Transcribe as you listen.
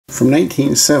From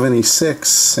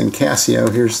 1976 in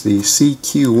Casio, here's the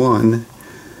CQ-1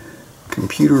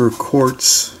 computer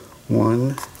Quartz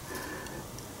 1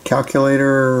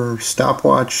 calculator,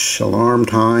 stopwatch, alarm,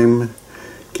 time,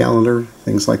 calendar,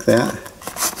 things like that.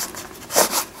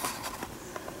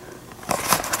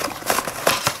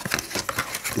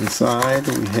 Inside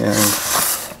we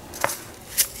have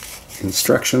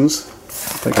instructions.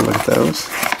 Take a look at those.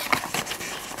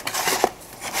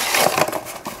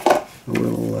 A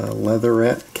little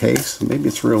leatherette case. Maybe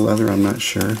it's real leather, I'm not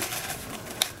sure.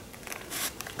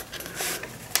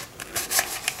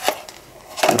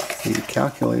 With the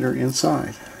calculator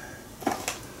inside.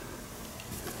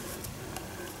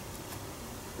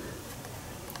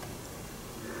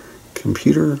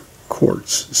 Computer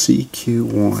Quartz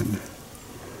CQ-1.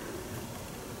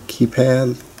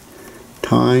 Keypad,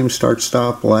 time, start,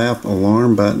 stop, lap,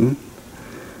 alarm button,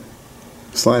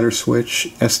 slider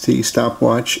switch, ST,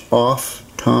 stopwatch, off,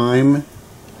 time,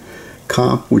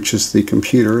 comp, which is the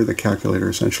computer, the calculator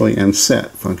essentially, and set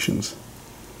functions.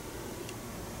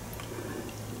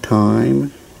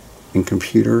 Time and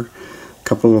computer, a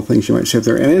couple of things you might see up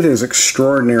there, and it is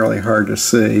extraordinarily hard to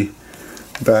see,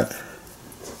 but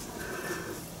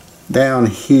down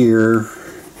here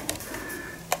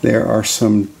there are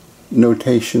some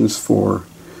notations for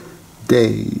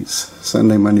days: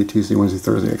 Sunday, Monday, Tuesday, Wednesday,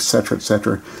 Thursday, etc.,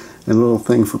 etc., and a little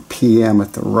thing for PM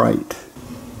at the right.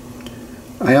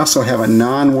 I also have a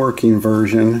non-working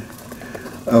version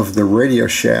of the Radio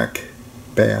Shack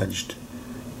badged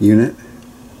unit,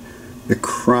 the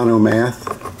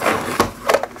Chronomath.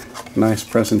 Nice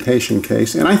presentation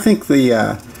case, and I think the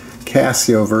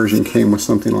Casio version came with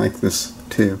something like this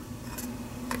too,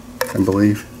 I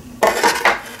believe.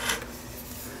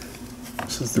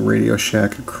 This is the Radio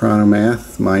Shack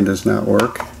Chronomath. Mine does not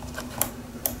work,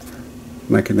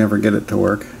 and I could never get it to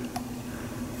work.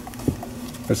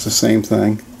 It's the same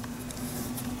thing.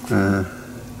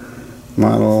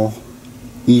 Model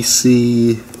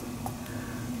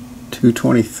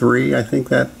EC223, I think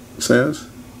that says.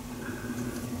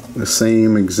 The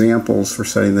same examples for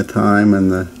setting the time and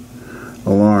the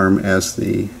alarm as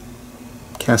the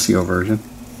Casio version.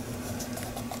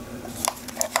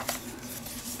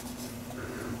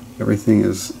 Everything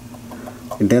is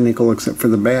identical except for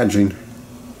the badging.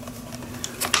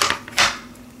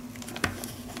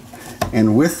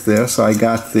 And with this, I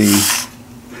got the,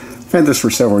 I've had this for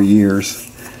several years,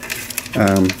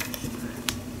 the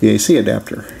AC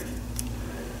adapter,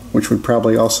 which would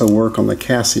probably also work on the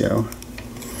Casio,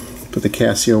 but the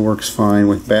Casio works fine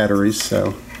with batteries,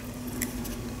 so,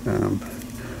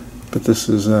 but this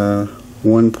is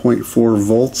 1.4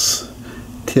 volts,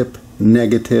 tip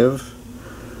negative.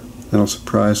 That'll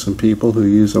surprise some people who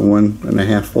use a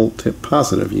 1.5 volt tip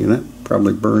positive unit.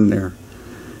 Probably burn their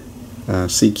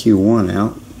CQ-1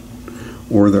 out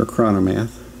or their Chronomath.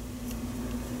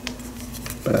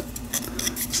 But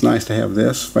it's nice to have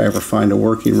this if I ever find a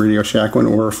working Radio Shack one,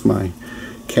 or if my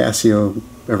Casio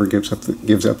ever gives up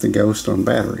the ghost on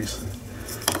batteries.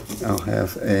 I'll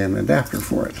have an adapter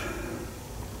for it.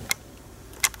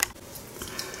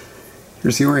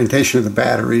 Here's the orientation of the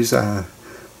batteries. The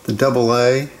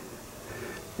AA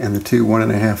and the two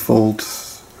 1.5 volt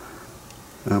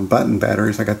button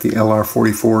batteries. I got the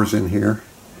LR44s in here,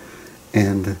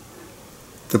 and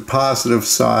the positive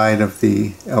side of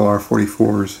the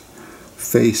LR44s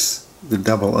face the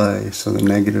AA, so the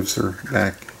negatives are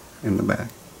back in the back.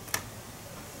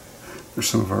 There's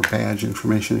some of our badge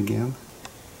information again.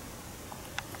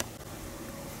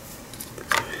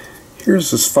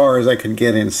 Here's as far as I could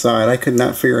get inside. I could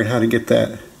not figure out how to get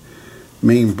that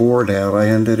main board out. I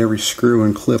undid every screw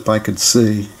and clip I could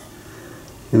see,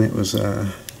 and it was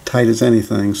tight as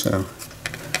anything, so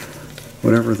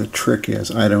whatever the trick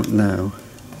is, I don't know.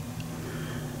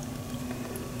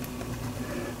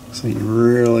 So you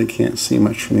really can't see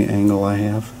much from the angle I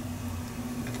have.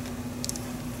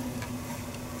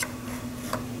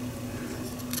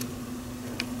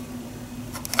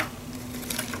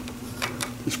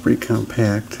 It's pretty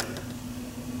compact.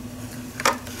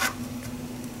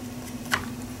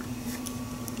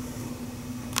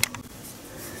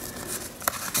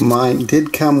 Mine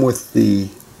did come with the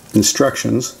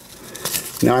instructions.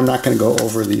 Now I'm not going to go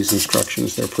over these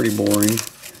instructions. They're pretty boring,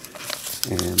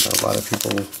 and a lot of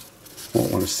people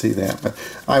won't want to see that. But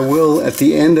I will, at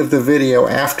the end of the video,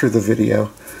 after the video,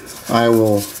 I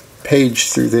will page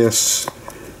through this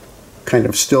kind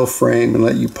of still frame and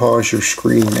let you pause your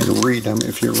screen and read them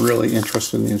if you're really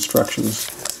interested in the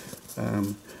instructions.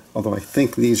 Although I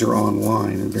think these are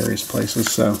online in various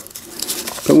places, so.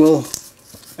 But we'll,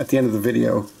 at the end of the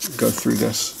video, go through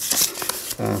this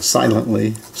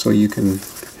silently so you can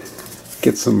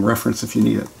get some reference if you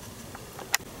need it.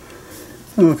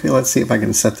 Okay, let's see if I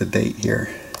can set the date here.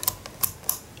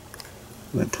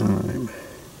 The time.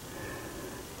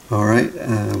 Alright,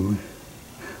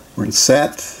 we're in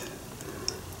set.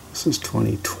 This is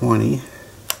 2020.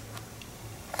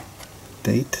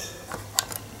 Date.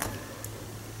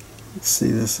 Let's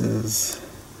see, this is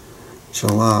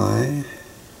July.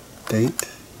 Date.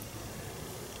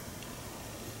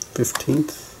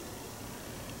 15th.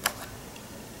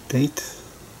 Date.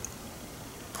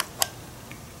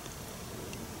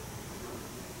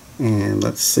 And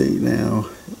let's see now.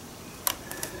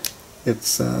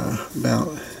 It's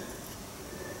about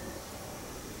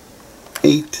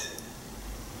 8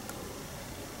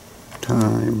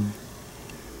 time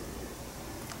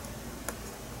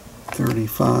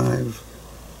 35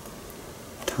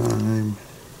 time,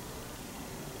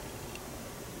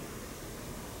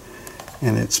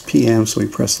 and it's PM, so we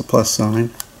press the plus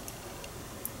sign.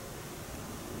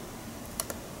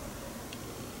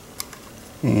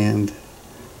 And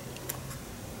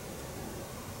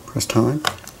press time.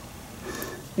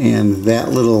 And that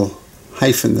little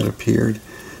hyphen that appeared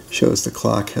shows the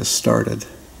clock has started.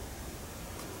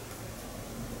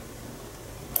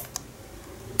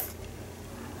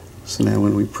 So now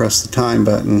when we press the time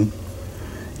button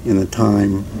in the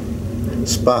time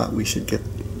spot, we should get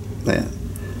that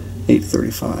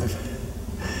 8:35.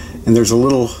 And there's a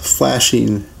little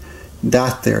flashing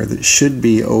dot there that should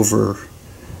be over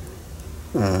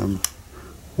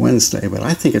Wednesday, but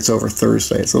I think it's over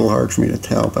Thursday. It's a little hard for me to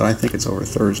tell, but I think it's over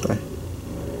Thursday.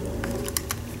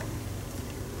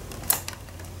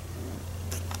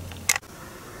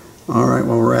 Alright,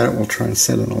 while we're at it, we'll try and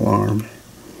set an alarm.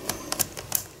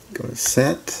 Go to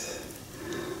set.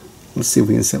 Let's see if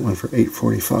we can set one for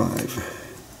 8:45.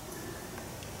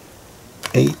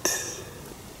 8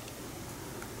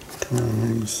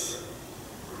 times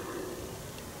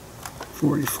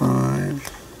 45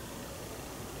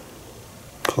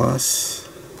 plus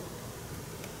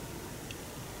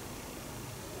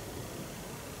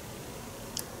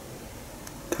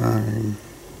time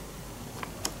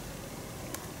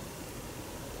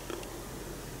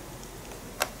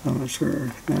I'm not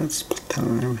sure, that's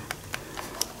time,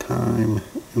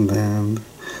 and then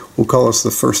we'll call this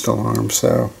the first alarm,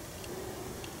 so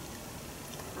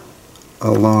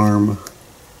alarm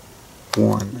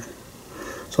 1.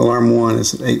 So alarm 1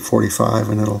 is at 8:45,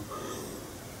 and it'll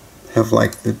have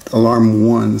like the alarm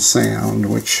 1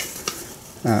 sound, which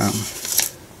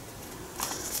as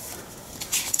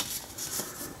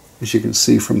you can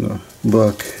see from the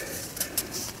book,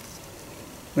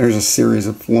 there's a series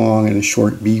of long and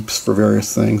short beeps for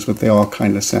various things, but they all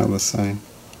kind of sound the same.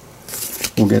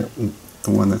 We'll get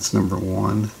the one that's number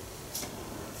 1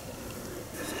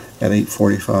 at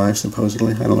 8:45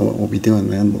 supposedly. I don't know what we'll be doing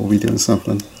then, but we'll be doing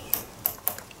something.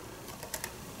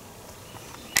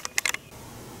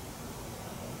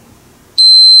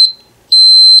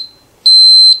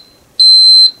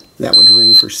 That would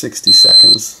ring for 60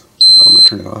 seconds. I'm going to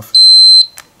turn it off.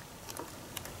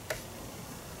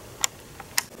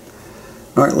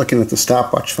 Alright, looking at the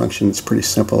stopwatch function, it's pretty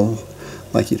simple,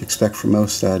 like you'd expect from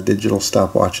most digital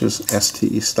stopwatches.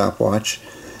 ST stopwatch,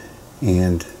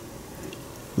 and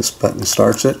this button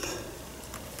starts it.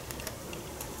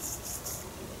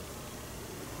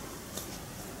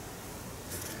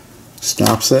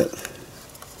 Stops it.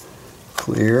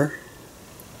 Clear.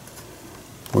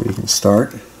 Or you can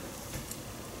start.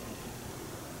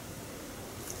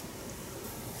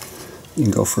 You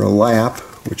can go for a lap,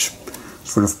 which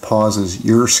sort of pauses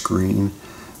your screen,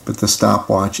 but the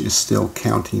stopwatch is still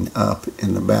counting up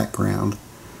in the background.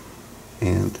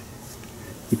 And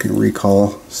you can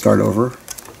recall, start over.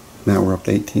 Now we're up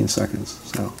to 18 seconds.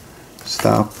 So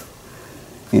stop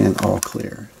and all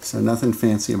clear. So nothing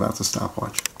fancy about the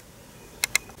stopwatch.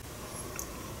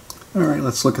 Alright,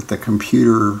 let's look at the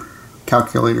computer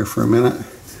calculator for a minute.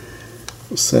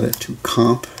 We'll set it to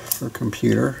comp for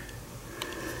computer.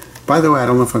 By the way, I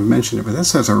don't know if I've mentioned it, but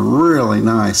this has a really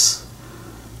nice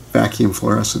vacuum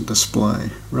fluorescent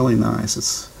display. Really nice.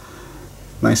 It's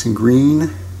nice and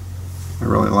green. I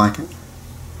really like it.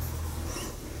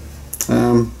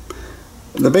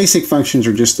 The basic functions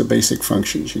are just the basic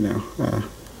functions, you know.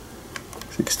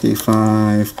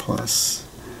 65 plus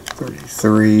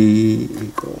 33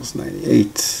 equals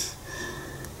 98.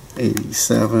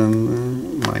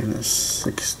 87 minus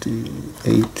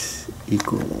 68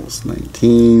 equals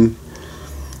 19.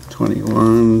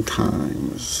 21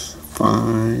 times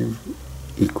 5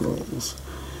 equals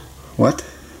what?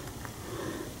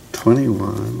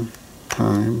 21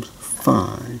 times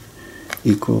 5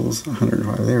 equals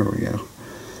 105. There we go.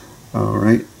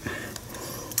 Alright.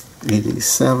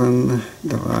 87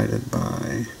 divided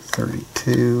by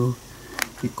 32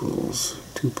 equals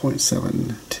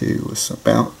 2.72 is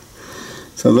about.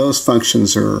 So those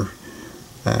functions are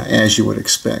as you would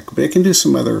expect, but it can do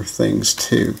some other things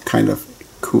too, kind of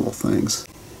cool things.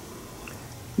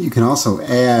 You can also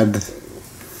add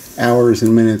hours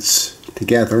and minutes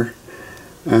together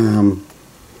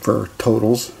for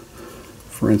totals.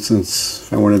 For instance,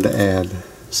 if I wanted to add,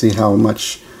 see how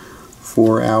much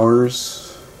 4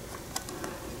 hours,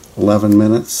 11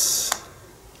 minutes,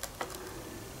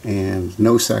 and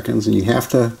no seconds, and you have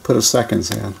to put a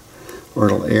seconds in or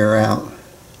it'll air out.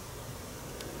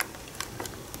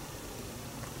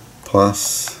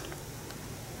 Plus,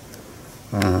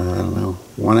 I don't know,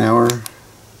 1 hour,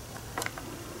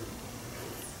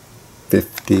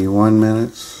 51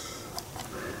 minutes,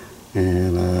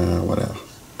 and what else?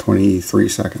 23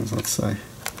 seconds, let's say,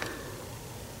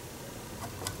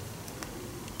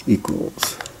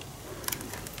 equals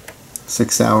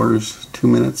 6 hours, 2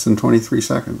 minutes, and 23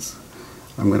 seconds.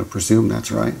 I'm going to presume that's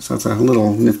right. So it's a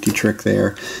little nifty trick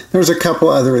there. There's a couple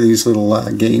other of these little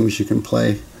games you can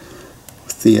play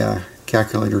with the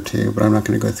calculator too, but I'm not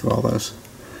going to go through all those.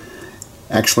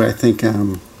 Actually, I think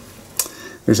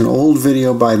there's an old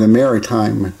video by the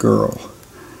Maritime Girl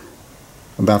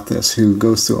about this who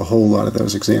goes through a whole lot of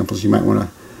those examples. You might want to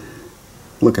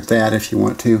look at that if you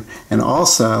want to. And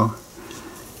also,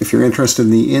 if you're interested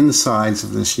in the insides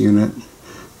of this unit,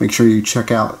 make sure you check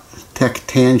out Tech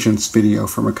Tangent's video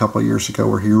from a couple of years ago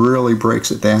where he really breaks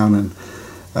it down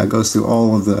and goes through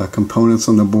all of the components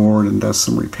on the board and does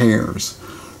some repairs.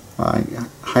 I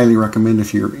highly recommend,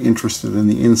 if you're interested in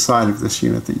the inside of this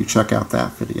unit, that you check out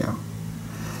that video.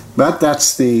 But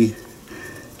that's the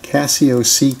Casio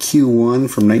CQ-1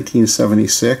 from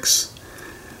 1976.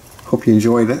 Hope you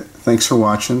enjoyed it. Thanks for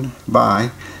watching. Bye.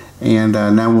 And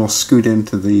now we'll scoot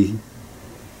into the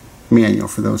manual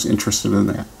for those interested in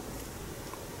that.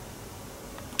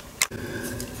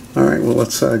 Alright, well,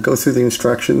 let's go through the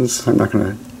instructions. I'm not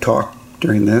going to talk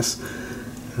during this.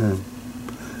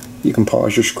 You can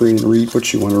pause your screen and read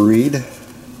what you want to read.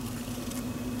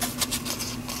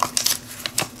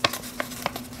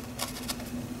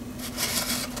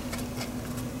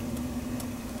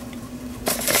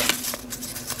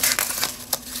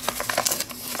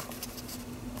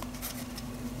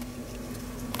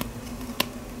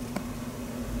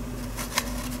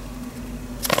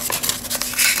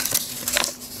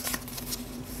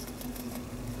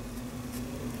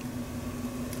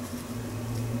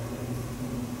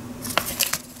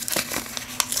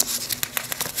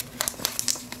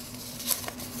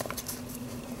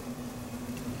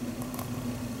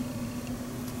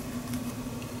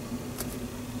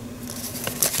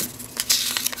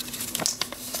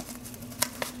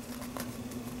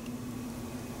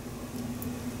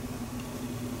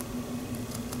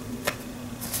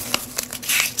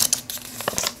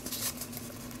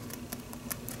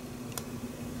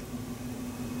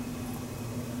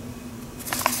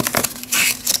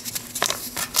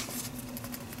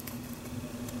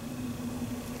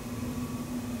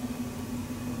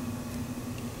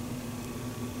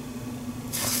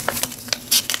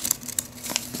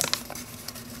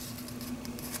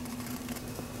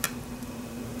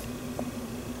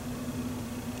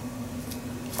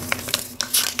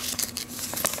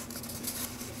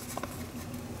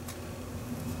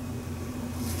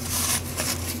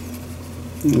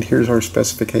 And here's our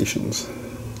specifications.